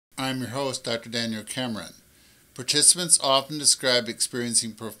I'm your host, Dr. Daniel Cameron. Participants often describe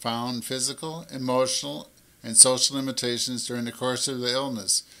experiencing profound physical, emotional, and social limitations during the course of the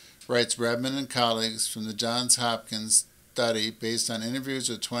illness, writes Rebman and colleagues from the Johns Hopkins study based on interviews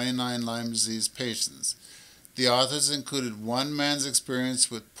with 29 Lyme disease patients. The authors included one man's experience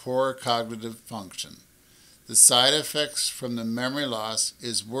with poor cognitive function. The side effects from the memory loss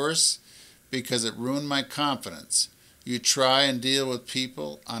is worse because it ruined my confidence. You try and deal with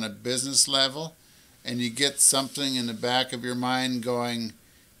people on a business level, and you get something in the back of your mind going,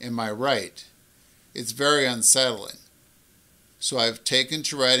 am I right? It's very unsettling. So I've taken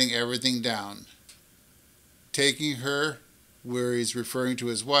to writing everything down. Taking her, where he's referring to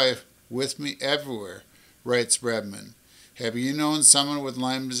his wife, with me everywhere, writes Rebman. Have you known someone with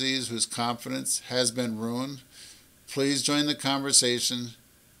Lyme disease whose confidence has been ruined? Please join the conversation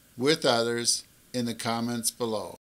with others in the comments below.